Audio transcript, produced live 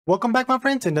Welcome back, my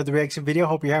friends, to another reaction video.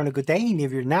 Hope you're having a good day, and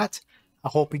if you're not, I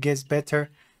hope it gets better.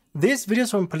 This video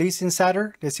is from Police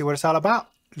Insider. Let's see what it's all about.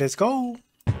 Let's go.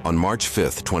 On March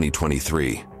 5th,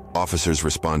 2023, officers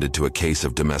responded to a case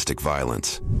of domestic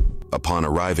violence. Upon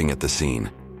arriving at the scene,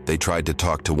 they tried to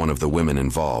talk to one of the women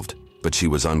involved, but she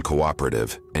was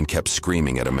uncooperative and kept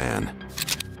screaming at a man.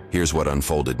 Here's what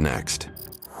unfolded next.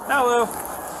 Hello.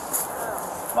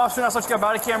 Officer, that's what you got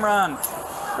body camera on.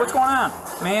 What's going on,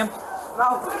 ma'am? No.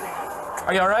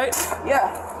 Are you all right?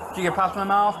 Yeah. Did you get popped in the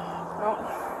mouth? No.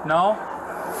 No?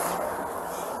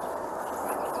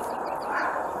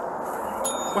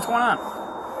 What's going on?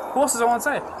 Who else does I want to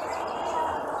say?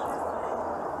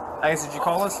 I guess, did you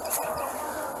call us?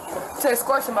 To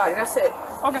escort somebody, that's it.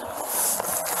 Okay.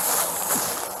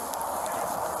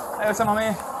 Hey, what's up, my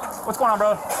man? What's going on,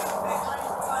 bro?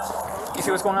 You see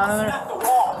what's going on in there?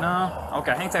 No?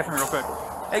 Okay, hang tight for me real quick.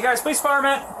 Hey, guys, police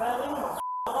fireman.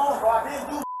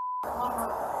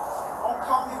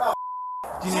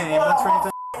 Do you need an ambulance for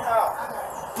anything?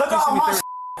 Look at my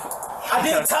I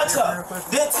didn't touch her.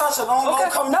 Didn't touch her.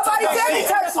 Don't come. Nobody said you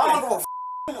touched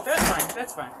me. That's fine.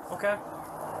 That's fine. Okay.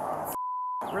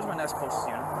 Where's my next closest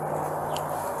unit?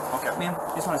 Okay, man.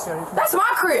 Just want to see how you feel. That's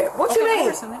my crib. What you mean?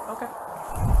 Okay.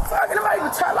 Fucking nobody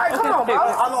even try. Like, come on, bro.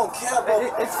 I don't care,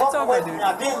 bro. It's all good, dude.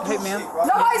 Hey, man.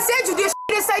 Nobody said you did.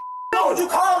 Didn't say. No, you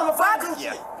calling him a fuck?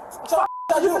 Yeah.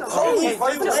 You a police, bro.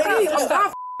 I'm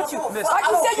done. Like you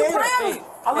said, you playing.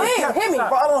 I'm in. Hit me.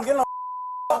 Bro, I don't get no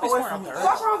What's away from me.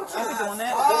 wrong with Don't be you? doing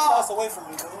that. This house away from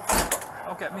me, dude.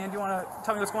 Okay, man. Do you want to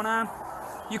tell me what's going on?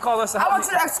 You called us to I help want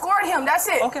you to escort him. That's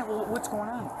it. Okay, well, what's going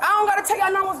on? I don't gotta tell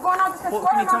y'all know what's going on. Just Well, escort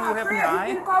can you him tell on me my what happened crib. to your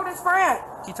He eye? can go with his friend.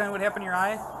 Can you tell me what happened to your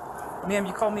eye? Ma'am,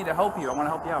 you called me to help you. I want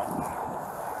to help you out.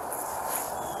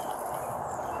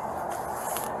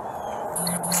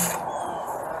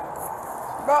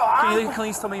 Bro, Can you I'm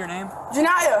please tell me your name?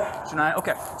 Janaya. Janai?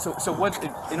 Okay. So what,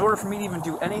 in order for me to even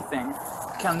do anything,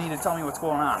 you kind of need to tell me what's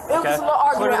going on. It was Okay? a little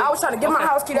argument. Clearly- I was trying to get my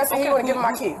house key. That's when he wouldn't give me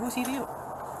my key. Who's he to you?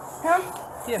 Him?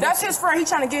 Yeah, That's his friend. He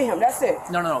trying to get him. That's it.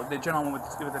 No. The gentleman with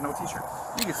the no t-shirt.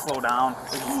 You can slow down.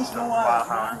 There's a lot of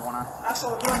hollering going on.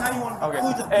 Actually, now you want to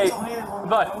Okay. Hey,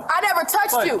 bud. I never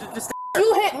touched Bud, you. just You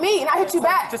hit me and I hit you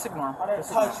back. Just ignore him. I Just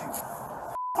didn't ignore touch him.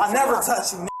 you. I never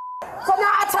touched you. So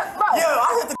now I touch, bro. Yeah,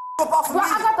 I hit the up off of Bro, me.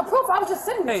 I got the proof. I was just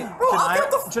sitting Hey, there.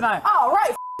 Janai. Oh,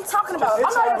 right. You talking about?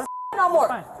 I'm not even no more.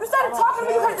 Fine. You started talking to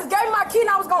me. You could have just gave me my key and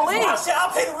I was gonna leave. Oh, shit,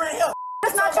 I'll pay the rent here.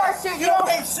 It's not your shit, You yo. don't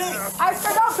pay shit. I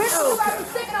said, don't bitch. You got me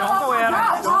sticking out Don't go my at him.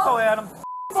 mouth, Don't go bro. at him.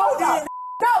 No, bitch.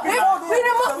 We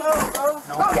didn't move.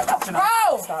 No, Bro, get the Janai.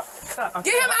 bro. Stop.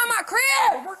 Get him out of my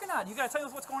crib. We're working on it. You gotta tell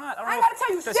us what's going on. I don't I know. ain't gotta tell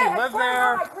you Does shit. he live It's going on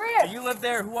there? my crib. Do you live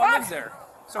there? Who all lives there?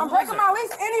 So I'm who lives breaking there? my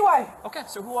lease anyway. Okay,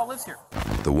 so who all lives here?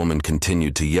 The woman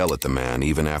continued to yell at the man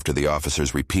even after the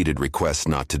officer's repeated requests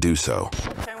not to do so.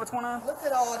 Okay, what's going on? Look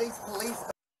at all these police.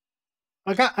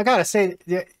 I gotta say,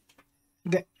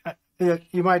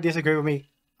 you might disagree with me.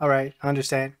 All right, I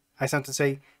understand. I sometimes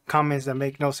say comments that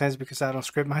make no sense because I don't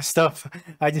script my stuff.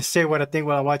 I just say what I think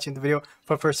while I'm watching the video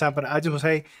for the first time. But I just would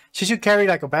say she should carry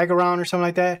like a bag around or something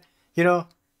like that, you know,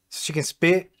 so she can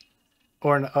spit,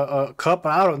 or a cup.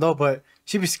 I don't know, but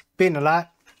she be spitting a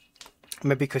lot.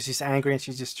 Maybe because she's angry and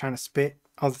she's just trying to spit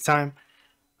all the time.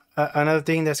 Another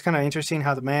thing that's kind of interesting,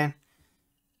 how the man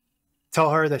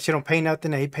told her that she don't pay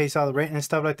nothing, that he pays all the rent and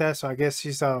stuff like that. So I guess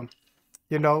she's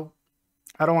you know,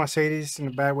 I don't want to say this in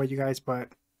a bad way, you guys, but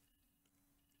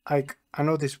I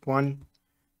know this one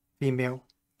female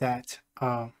that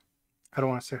I don't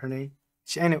want to say her name.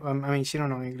 I mean, she don't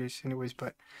know English anyways,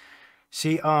 but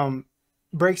she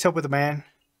breaks up with a man.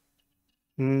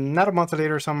 Not a month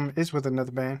later or something, is with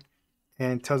another man,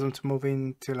 and tells them to move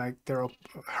into like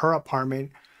her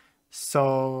apartment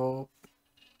so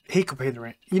he could pay the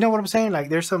rent. You know what I'm saying? Like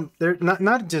there's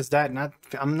not just that.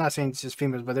 I'm not saying it's just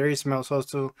females, but there is males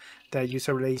also that use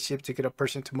a relationship to get a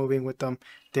person to move in with them.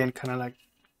 Then kind of like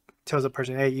tells the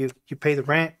person, hey, you pay the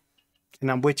rent, and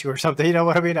I'm with you or something. You know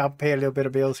what I mean? I'll pay a little bit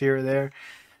of bills here or there,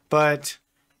 but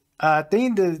I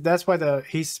think that's why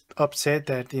he's upset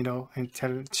that, you know, and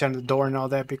shutting the door and all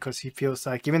that, because he feels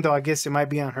like, even though I guess it might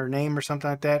be on her name or something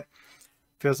like that,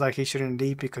 feels like he shouldn't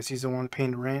leave because he's the one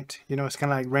paying the rent. You know, it's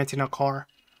kind of like renting a car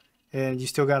and you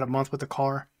still got a month with the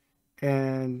car,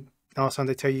 and all of a sudden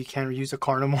they tell you can't use the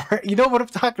car no more. You know what I'm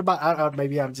talking about?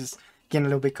 Maybe I'm just getting a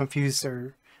little bit confused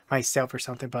or myself or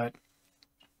something, but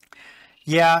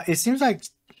yeah, it seems like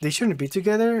they shouldn't be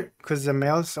together because the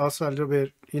male's also a little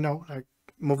bit, you know, like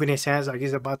moving his hands like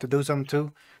he's about to do something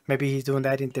too. Maybe he's doing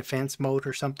that in defense mode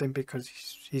or something because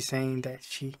he's saying that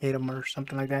she hit him or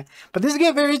something like that. But this is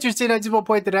getting very interesting. I just want to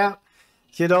point it out,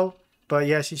 you know. But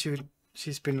yeah,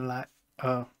 she's been a lot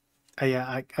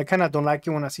Yeah, I kind of don't like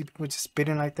it when I see people just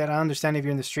spitting like that. I understand if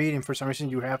you're in the street and for some reason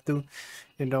you have to,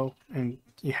 you know, and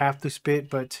you have to spit,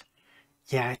 but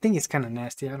yeah, I think it's kind of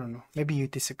nasty. I don't know. Maybe you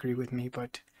disagree with me,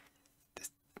 but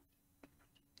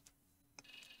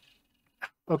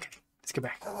okay, let's get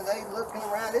back. All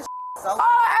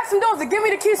I asked him to give me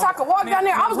the key so I could walk down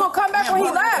there. I was gonna come back when he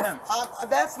left.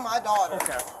 That's my daughter.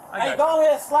 Okay. Hey, go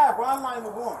ahead, slap, bro. I'm not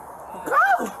even going.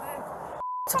 Go.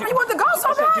 You want to go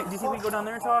so bad? Do you think we can go down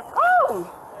there and talk? Oh.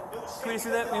 Can we just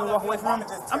do that? Maybe walk away from him?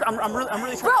 I'm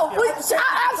really trying. Bro, I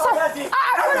asked her the key.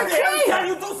 No,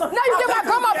 you get my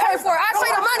grandma paid for it. I asked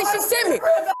her the money she sent me.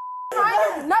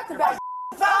 I ain't nothing back.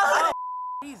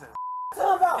 Jesus.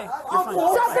 Something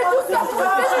you stuff with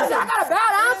business. I gotta bow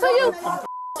down to you.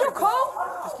 You cool?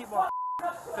 Just keep walking.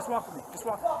 Just walk with me. Just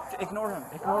walk. Ignore him.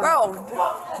 Ignore him.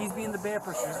 Bro. He's being the bad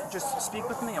person. Just speak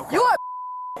with me, okay? You a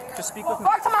Just speak with me.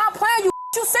 fuck time I'm playing you.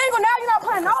 You single now, you're not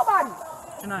playing nobody.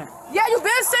 Janiyah. Yeah, you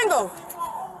been single.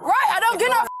 Right, I don't get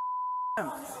no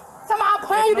time I'm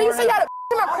playing you. Did you see that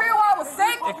in my crib while I was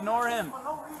sick? Ignore him.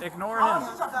 Ignore him.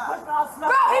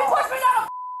 Bro, he pushed me down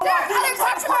the stairs. I didn't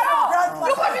touch him at all.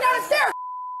 You pushed me down the stairs.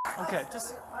 Okay,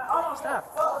 just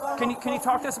stop. Can you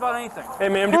talk to us about anything? Hey,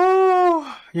 ma'am. Ooh,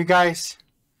 you guys,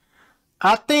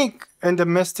 I think in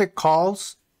domestic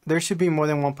calls, there should be more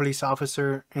than one police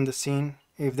officer in the scene,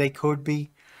 if they could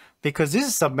be. Because this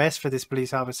is a mess for this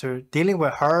police officer. Dealing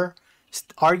with her,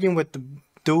 arguing with the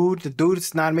dude. The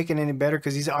dude's not making it any better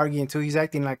because he's arguing too. He's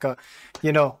acting like a,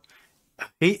 you know,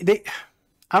 I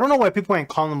don't know why people ain't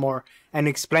calling more and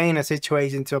explain a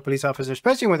situation to a police officer,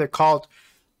 especially when they're called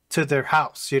to their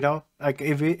house, you know? Like,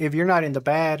 if you're not in the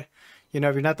bad, you know,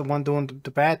 if you're not the one doing the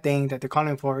bad thing that they're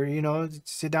calling for, you know,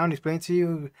 sit down, explain to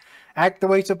you, act the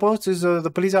way you're supposed to so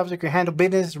the police officer can handle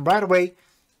business right away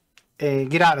and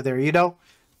get out of there, you know?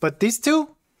 But these two,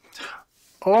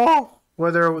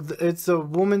 whether it's a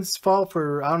woman's fault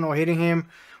for, I don't know, hitting him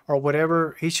or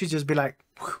whatever, he should just be like,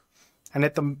 whew, and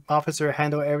let the officer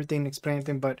handle everything, explain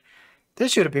everything. But there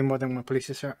should have been more than one police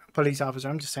officer.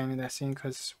 I'm just saying in that scene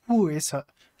because,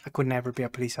 I could never be a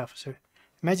police officer.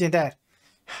 Imagine that.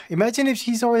 Imagine if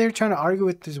she's over there trying to argue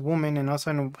with this woman and all of a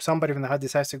sudden somebody from the hood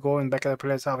decides to go in back of the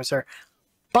police officer,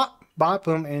 bop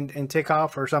him and take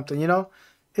off or something, you know?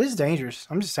 It's dangerous.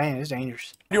 I'm just saying, it's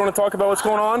dangerous. Do you want to talk about what's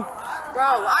going on?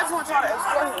 Bro, I just want y'all to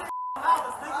explain.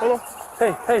 Hold on.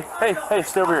 Hey,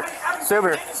 stay over here. Stay over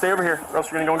here. Stay over here, or else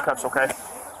you're going to go in cuffs, okay?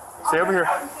 Stay over here.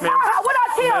 Ma'am. What I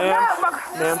tell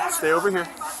you? Ma'am, stay over here.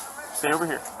 Stay over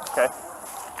here, okay?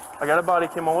 I got a body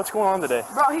cam on. What's going on today?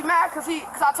 Bro, he mad because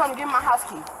I told him to give me my house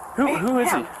key. Who is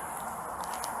he?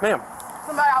 Ma'am.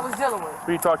 Somebody I was dealing with.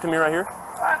 Will you talk to me right here?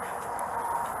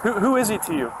 Who is he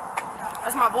to you?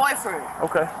 That's my boyfriend.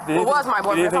 Okay. It was my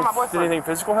boyfriend. That's not my boyfriend. Did anything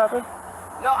physical happen?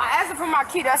 No, I asked him for my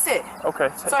key. That's it. Okay.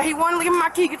 So he wanted to give me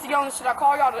my key. Get to yelling. Should I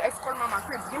call y'all to escort him out my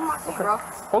crib? Give me my key, bro.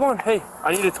 Hold on. Hey,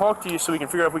 I need to talk to you so we can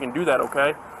figure out if we can do that,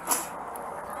 okay?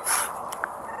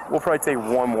 We'll probably take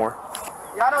one more.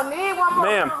 Y'all don't need one more.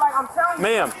 Ma'am. Like I'm telling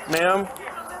you. Ma'am.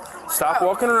 Stop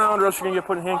walking around or else you're going to get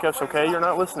put in handcuffs, okay? You're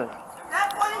not listening.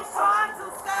 That's what he's trying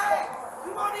to say.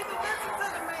 You won't even listen to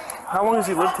the man. How long has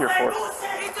he lived here for?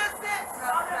 He just said,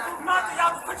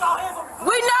 y'all just put your hands on me.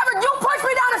 You pushed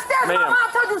me down the stairs. My Ma'am. mom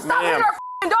told you to stop hitting her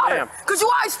f***ing daughter. Ma'am. Because you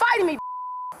always fighting me.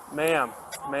 Ma'am.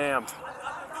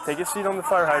 Take a seat on the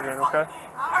fire hydrant, okay?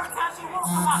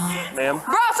 Ma'am.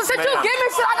 Bro, so since you give me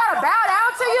shit, I gotta bow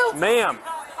down to you? Ma'am.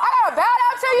 I gotta bow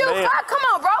down to you? Ma'am. Stop, come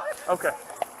on, bro. Okay.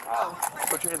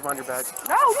 Put your hands behind your back.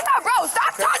 No, you're not, bro.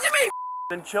 Stop touching me.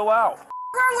 Then chill out.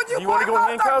 What's wrong with you, You wanna boy? go in I'll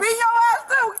handcuffs? start beating your ass,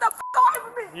 too. Get the f*** away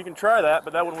from me. You can try that,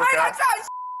 but that wouldn't work I ain't out. gonna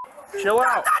try Chill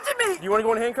out. Stop touching me. Do you want to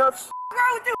go in handcuffs? What's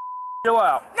wrong with you? Chill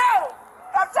out. No.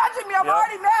 Stop touching me. I'm Yep.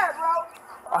 already mad,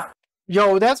 bro.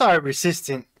 Yo, that's our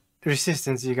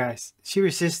resistance, you guys. She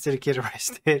resisted to get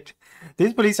arrested.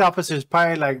 This police officer is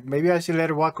probably like, maybe I should let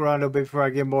her walk around a little bit before I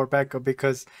get more backup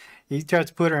because he tries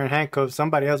to put her in handcuffs.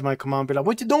 Somebody else might come on and be like,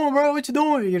 what you doing, bro? What you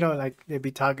doing? You know, like they'd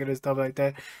be talking and stuff like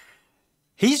that.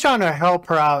 He's trying to help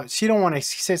her out. She don't want to.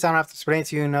 She says, I don't have to explain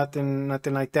to you nothing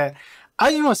like that.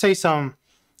 I just want to say something.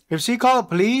 If she called the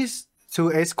police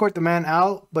to escort the man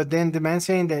out, but then the man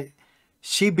saying that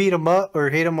she beat him up or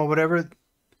hit him or whatever,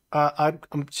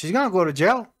 she's gonna go to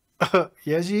jail.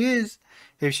 Yeah, she is.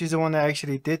 If she's the one that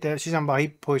actually did that, she's talking about he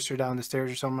pushed her down the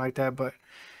stairs or something like that. But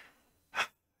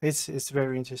it's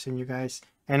very interesting, you guys.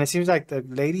 And it seems like the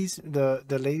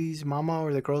lady's mama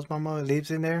or the girl's mama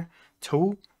lives in there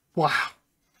too. Wow,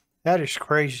 that is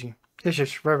crazy. It's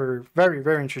just very, very,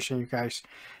 very interesting, you guys.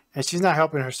 And she's not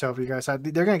helping herself, you guys.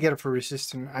 They're gonna get her for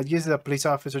resisting. I guess the police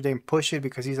officer didn't push it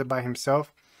because he's by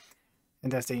himself.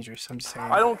 and that's dangerous. I'm just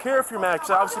saying. I don't care if you're mad, 'cause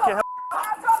I obviously can't help.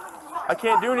 I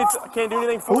can't do anything. I can't do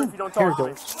anything for you if you don't talk to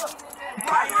me.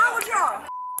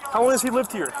 How long has he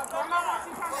lived here?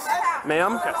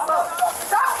 Ma'am? Okay.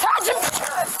 Stop touching me!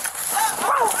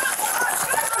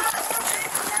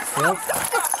 Yep.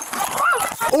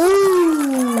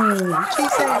 Ooh! She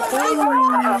said,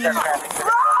 ooh!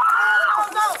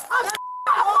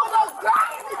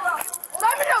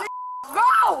 Let me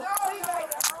go!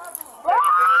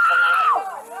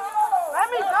 Let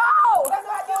me go!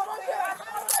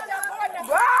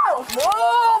 Bro,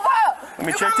 move up! Let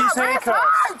me check these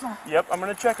handcuffs. Yep, I'm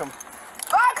gonna check them.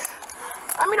 Fuck!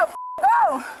 Let me the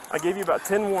go! I gave you about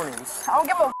 10 warnings. I don't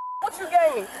give a what you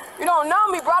gave me. You don't know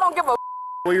me, bro. I don't give a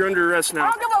Well, you're under arrest I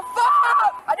now. don't give a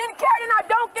fuck! I didn't care then I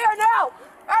don't care now!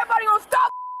 Everybody gonna stop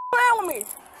playing with me!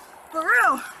 For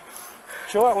real!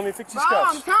 Chill out, let me fix these Bro,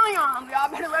 I'm cuffs. telling y'all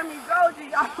better let me go, G.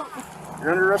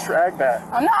 You're under arrest for agbat.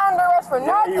 I'm not under arrest for Yeah,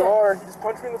 nothing. you are. You just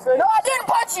punched me in the face. No, I didn't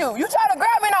punch you. You tried to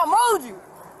grab me and I moved you.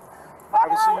 Fuck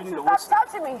Obviously, wrong you with need you? to Stop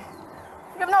touching me.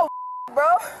 You have no bro.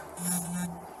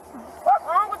 What's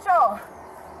wrong with y'all?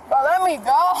 Bro, let me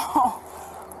go.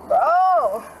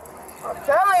 Bro. I'm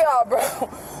telling y'all, bro.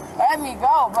 Let me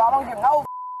go, bro. I don't give no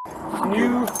Can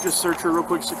you just search her real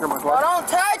quick, stick her in my Bro, car? don't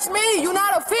touch me. You're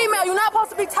not a female. You're not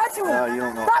supposed to be touching me. you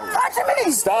don't know. Stop touching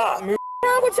me. Stop. Move.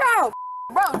 What's wrong with y'all?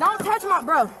 Bro, don't touch my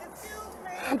bro.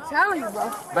 I'm telling you, bro.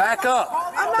 Back up.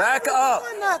 Back up.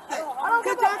 I don't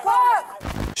give a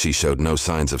fuck. She showed no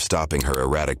signs of stopping her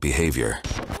erratic behavior.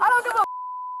 I don't give a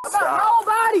about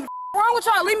nobody. What's wrong with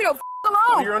y'all? Leave me the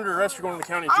alone. You're under arrest. You're going to the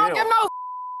county I don't jail. give no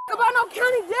about no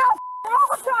county jail. What's wrong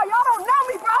with y'all? Y'all don't know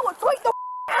me, bro. I will tweak the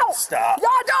out. Stop.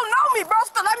 Y'all don't know me, bro.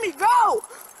 So let me go.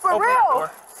 For Open the real.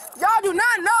 door. Y'all do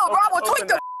not know, bro. I will Open tweak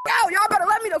the out. Y'all better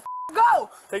let me the go.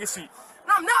 Take a seat.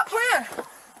 No, I'm not playing.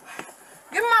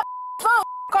 Give me my phone.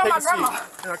 Call Take my a grandma.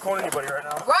 seat. You're not calling anybody right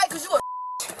now. Right, because you a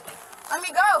let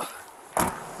me go.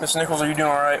 Miss Nichols, are you doing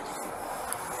all right?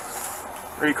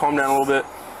 Are you calm down a little bit?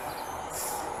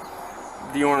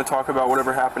 Do you want to talk about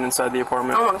whatever happened inside the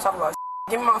apartment? I don't want to talk about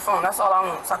Give me my phone. That's all I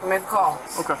want, so I can make a call.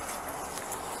 Okay.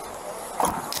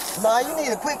 Nah, you need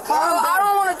a quick Bro, calm I down.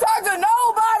 don't want to talk to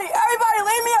nobody. Everybody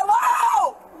leave me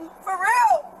alone. For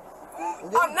real.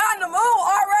 I'm not in the mood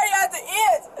already at the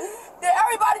end. Then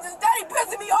everybody just steady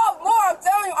pissing me off more. I'm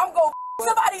telling you, I'm going to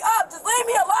somebody up. Just leave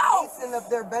me alone. He's sitting up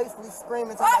there basically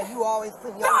screaming, talking about you always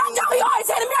putting your No, I know he always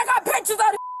hitting me. I got pictures of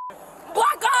the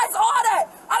black guys, all that.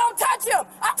 I don't touch him.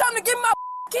 I told him to give me my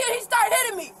kid. He started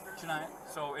hitting me. Tonight,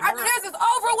 so in After this, it's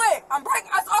over with.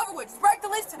 It's over with. Just break the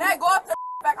lease today. Go up the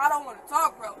back. I don't want to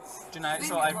talk, bro. Tonight,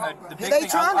 so the big They thing,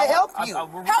 trying to help you.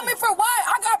 Help me for what?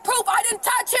 I got proof. I didn't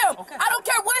touch him. Okay. I don't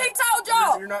care what he told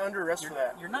y'all. You're not under arrest for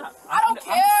that. You're not. I don't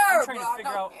care, I'm bro. trying to I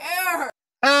figure don't out.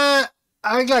 care.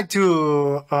 I'd like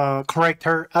to correct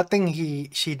her. I think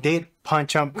she did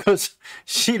punch him because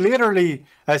she literally,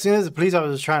 as soon as the police officer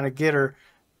was trying to get her,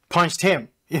 punched him.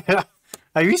 You know,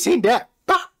 have you seen that?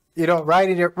 Bah! You know, right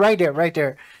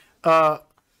there.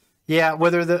 Yeah,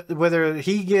 whether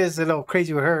he gets a little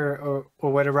crazy with her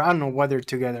or whatever, I don't know whether they're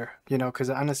together. You know, because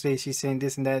honestly, she's saying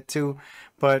this and that too.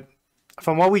 But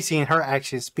from what we've seen, her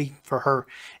actions speak for her.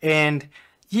 And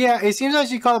yeah, it seems like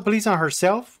she called the police on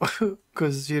herself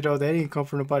because, you know, they didn't come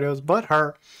from nobody else but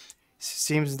her.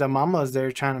 Seems the mama's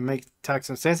there trying to talk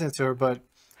some sense into her, but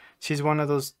she's one of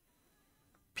those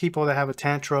people that have a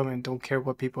tantrum and don't care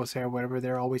what people say or whatever.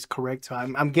 They're always correct. So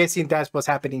I'm guessing that's what's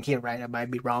happening here, right? I might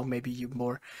be wrong. Maybe you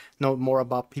know more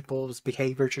about people's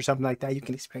behaviors or something like that. You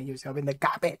can explain yourself in the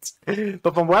comments.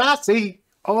 But from what I see,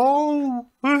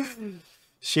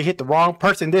 she hit the wrong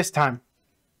person this time.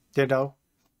 You know,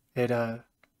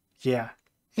 yeah,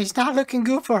 it's not looking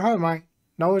good for her, Mike.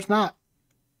 No, it's not.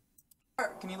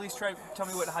 Can you at least tell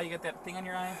me how you got that thing on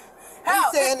your eye?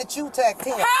 He's saying that you tagged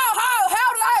him. How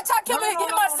did I attack him and hit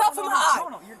myself in my eye?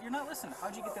 No, you're not listening.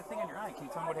 How'd you get that thing on your eye? Can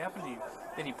you tell me what happened to you?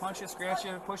 Did he punch you, scratch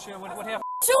you, push you? What happened?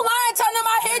 You lying, telling them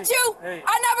I hit you? Hey.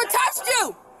 I never touched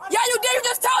you. Yeah, you did. You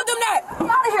just told them that. Get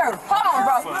out of here. Hold on,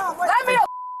 bro. Let me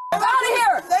out of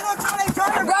here. They gonna try to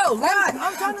Bro, let me.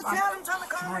 I'm trying to tell him, trying to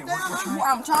calm him down.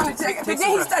 I'm trying to take it. But Take then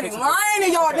he some started rest, lying to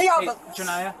y'all. Hey, Y'all.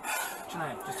 Janaya,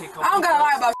 just take a couple. I don't gotta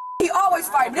lie about He always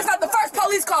fighting. This is not the first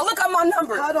police call. Look at my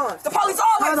number. Hold on. The police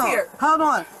always here. Hold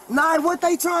on. Nah, what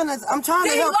they trying to? I'm trying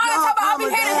Then to he help lying y'all about I be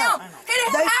calm hitting down. him.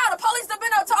 Hitting him how? The police have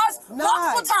been up to us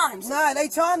multiple times. Nah, they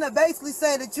trying to basically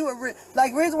say that you were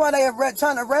like reason why they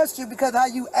trying to arrest you because how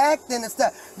you acting and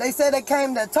stuff. They said they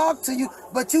came to talk to you,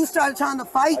 but you started trying to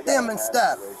fight them and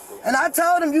stuff. And I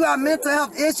told him you got mental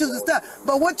health issues and stuff.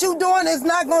 But what you doing is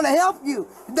not going to help you.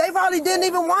 They probably didn't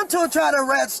even want to try to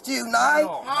arrest you, Nye.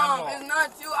 Mom, it's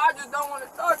not you. I just don't want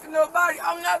to talk to nobody.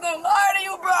 I'm not going to lie to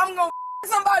you, bro. I'm going to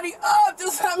somebody up.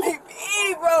 Just let me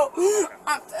be, bro.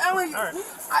 I'm telling you.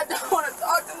 I don't want to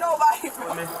talk to nobody,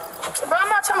 bro. Bro, I'm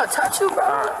not trying to touch you,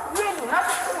 bro. You ain't do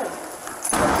nothing to me.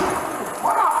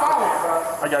 Where my phone, bro?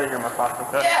 I got it here in my pocket,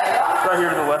 okay? Yeah. Right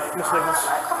here to the left, Miss Nichols.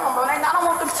 Come on, bro. I don't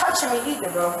want them touching me either,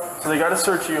 bro. So they got to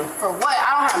search you. For what? I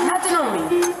don't have nothing on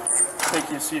me. Take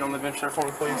your seat on the bench there for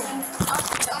me, please. I'm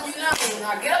telling you nothing.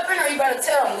 Now get up in there. You better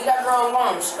tell me. You got grown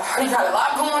lungs. You got a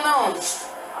lot going on.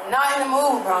 I'm not in the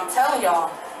mood, bro. I'm telling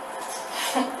y'all.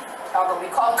 Y'all gonna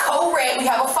be called code red. We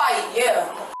have a fight. Yeah.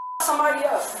 Somebody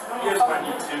else. You guys might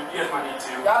need to. You guys might need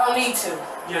to. Y'all don't need to.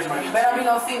 You guys might need to. Better be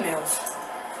no females.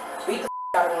 Beat the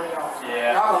out of one of y'all.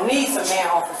 Yeah. Y'all gonna need some man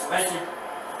officers. Thank you.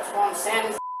 That's what I'm saying.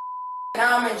 This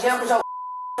now I'm in jail because y'all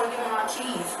give me my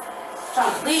keys. I'm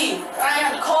trying to leave. I ain't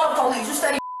have to call the police. You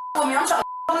steady with me. I'm trying to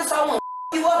police. I want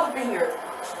you up in here.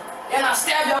 Then I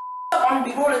stab y'all up. I'm gonna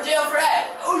be going to jail for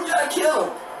that. Oh, you trying to kill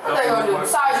him. What they gonna do?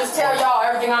 Besides just tell y'all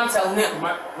everything I'm telling them. They're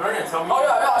gonna tell me. Oh,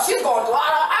 yeah, she's going through.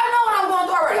 I know what I'm going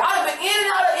through already. I've been in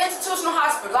and out of institutional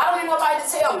hospitals. I don't need nobody to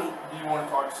tell me. Do you want to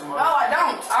talk to somebody? No, I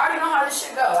don't. I already know how this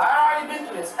shit goes. I already been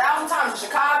through this 1,000 times in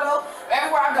Chicago,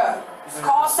 everywhere I go.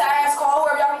 Call SAS, call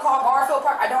whoever y'all can call, Garfield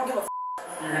Park. I don't give a f.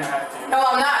 You're gonna have to. No,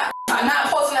 I'm not. I'm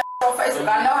not posting that on Facebook.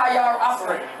 I know how y'all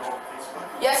operate.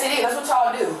 Yes, it is. That's what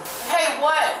y'all do. Hey,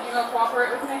 what? You gonna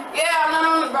cooperate with me? Yeah,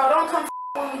 no, bro. Don't come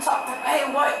when we talk. Hey,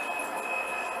 what?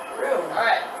 For real. All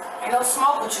right. Ain't no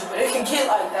smoke with you, but it can get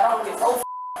like that. I don't get no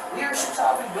weird shit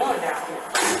y'all be doing down here.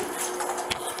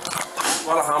 A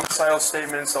lot of homicidal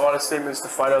statements, a lot of statements to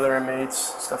fight other inmates,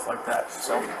 stuff like that.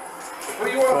 So, What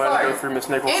do you want go to ahead and fight? go through Miss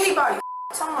Nichols. Anybody.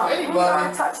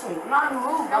 Anybody touch me. I'm not in the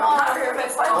mood. Come on, here,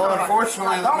 let's fight. Well,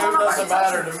 unfortunately, the move doesn't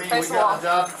matter to me. We got a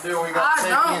job to do. We got I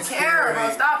safety don't and care,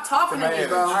 bro. security. Stop talking to me,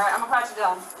 bro. All right, I'm gonna pat you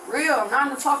down. Real, I'm not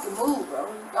in the talking mood,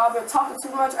 bro. Y'all been talking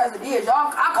too much as it is.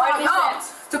 Y'all, I call Why y'all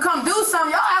to come do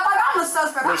something. Y'all act like I'm the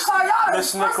suspect. I call y'all to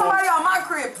Miss put somebody Nichols. on my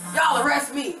crib. Y'all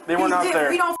arrest me. They weren't out there.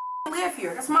 We don't live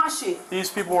here. That's my shit. These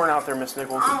people weren't out there, Miss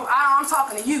Nichols. I'm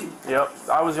talking to you.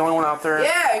 Yep, I was the only one out there.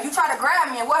 Yeah, you try to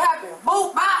grab me, and what happened?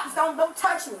 Boop, bop. Don't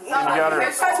touch me. got her.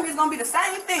 If you touch me, it's gonna be the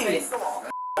same thing. Face the wall.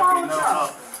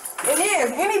 It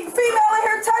is. Any female in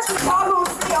here touch me, y'all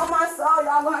gonna see on my soul.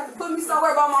 Y'all gonna have to put me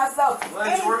somewhere by myself.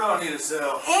 Ladies, we're gonna need a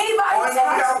cell. Anybody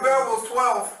touch me? available is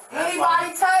 12.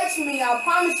 Anybody touch me, I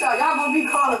promise y'all gonna be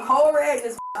calling cold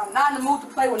red. I'm not in the mood to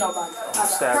play with nobody.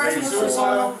 Stabbing.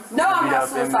 No, I'm Beat not up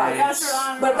suicide. inmates.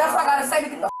 But that's what I gotta say to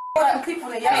get the fucking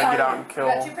people in. Trying to Yes, get out and kill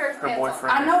got two pairs of her pants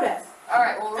boyfriend. I know that. All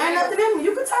right, well, Ain't nothing in me.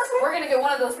 You can touch me. we're gonna get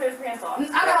one of those pairs of pants off.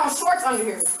 I got on shorts under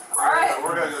here. All right.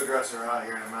 We're gonna go dress her out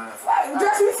here in a minute. Like,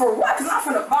 dress me for what? Cause I'm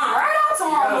finna bomb right out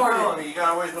tomorrow morning. You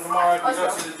gotta wait till tomorrow to go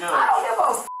see the judge. I don't give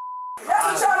a f.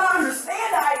 That's what y'all don't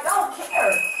understand. I don't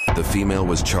care. The female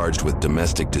was charged with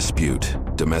domestic dispute,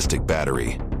 domestic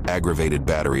battery, aggravated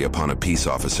battery upon a peace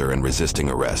officer, and resisting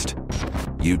arrest.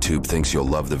 YouTube thinks you'll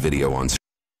love the video on screen.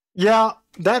 Yeah,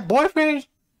 that boyfriend,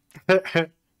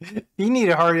 you need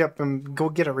to hurry up and go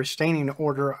get a restraining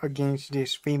order against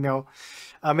this female.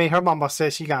 I mean, her mama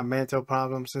said she got mental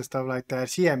problems and stuff like that.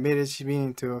 She admitted she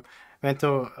been to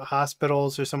mental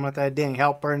hospitals or something like that. It didn't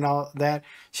help her and all that.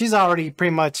 She's already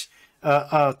pretty much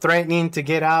threatening to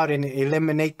get out and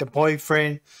eliminate the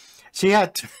boyfriend. She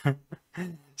had to,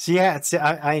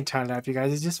 I ain't trying to laugh, you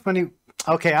guys. It's just funny.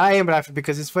 Okay, I am laughing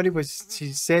because it's funny what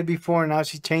she said before, and now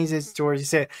she changed it to where she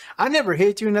said, I never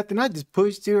hit you or nothing. I just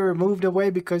pushed you or moved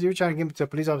away because you were trying to get me to a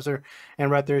police officer.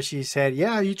 And right there she said,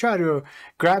 yeah, you tried to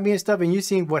grab me and stuff, and you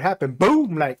seen what happened.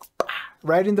 Boom, like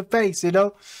right in the face, you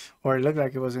know? Or it looked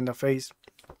like it was in the face.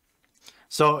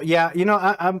 So, yeah, you know,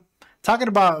 I'm talking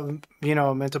about, you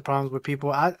know, mental problems with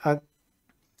people. I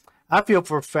feel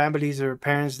for families or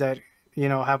parents that, you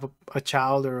know, have a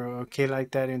child or a kid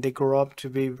like that, and they grow up to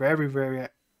be very, very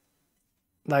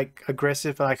like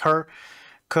aggressive like her,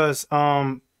 because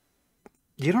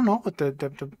you don't know what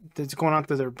that's going on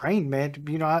through their brain, man.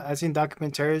 You know, I've seen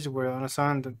documentaries where on a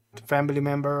son, the family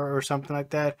member or something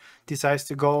like that decides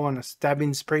to go on a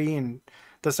stabbing spree and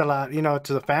does a lot, you know,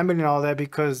 to the family and all that,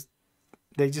 because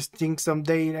they just think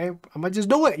someday, hey, I might just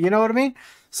do it, you know what I mean?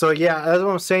 So yeah, that's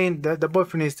what I'm saying. The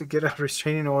boyfriend needs to get a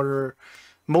restraining order,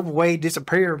 move away,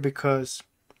 disappear, because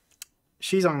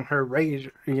she's on her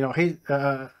radar. You know, he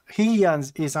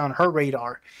is on her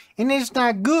radar, and it's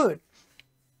not good.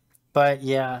 But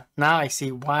yeah, now I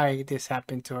see why this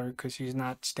happened to her, because she's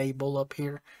not stable up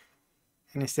here,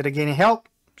 and instead of getting help,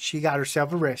 she got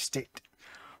herself arrested.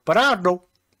 But I don't know.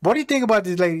 What do you think about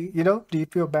this lady? You know, do you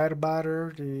feel bad about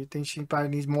her? Do you think she probably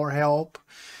needs more help?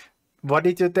 What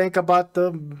did you think about the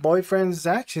boyfriend's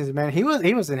actions, man? He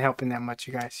wasn't helping that much,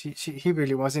 you guys. He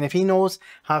really wasn't. If he knows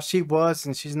how she was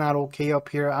and she's not okay up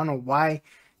here, I don't know why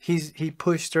he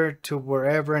pushed her to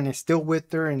wherever and is still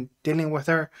with her and dealing with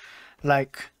her.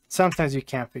 Like, sometimes you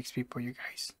can't fix people, you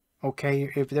guys.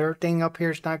 Okay, if their thing up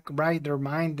here is not right, their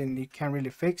mind, then you can't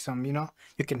really fix them. You know,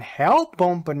 you can help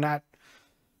them, but not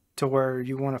to where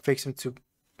you want to fix them to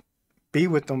be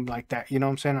with them like that. You know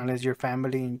what I'm saying? Unless you're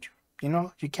family and you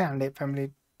know, you can't let family,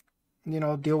 you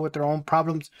know, deal with their own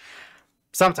problems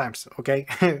sometimes, okay?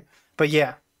 But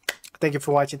yeah, thank you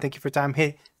for watching. Thank you for your time.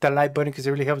 Hit that like button because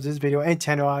it really helps this video and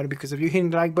channel out. Because if you hitting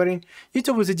the like button,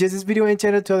 YouTube will suggest this video and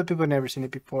channel to other people who never seen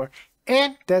it before.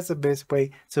 And that's the best way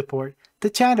to support the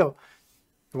channel.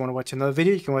 If you want to watch another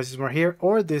video, you can watch this more here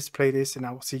or this playlist. And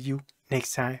I will see you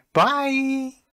next time. Bye!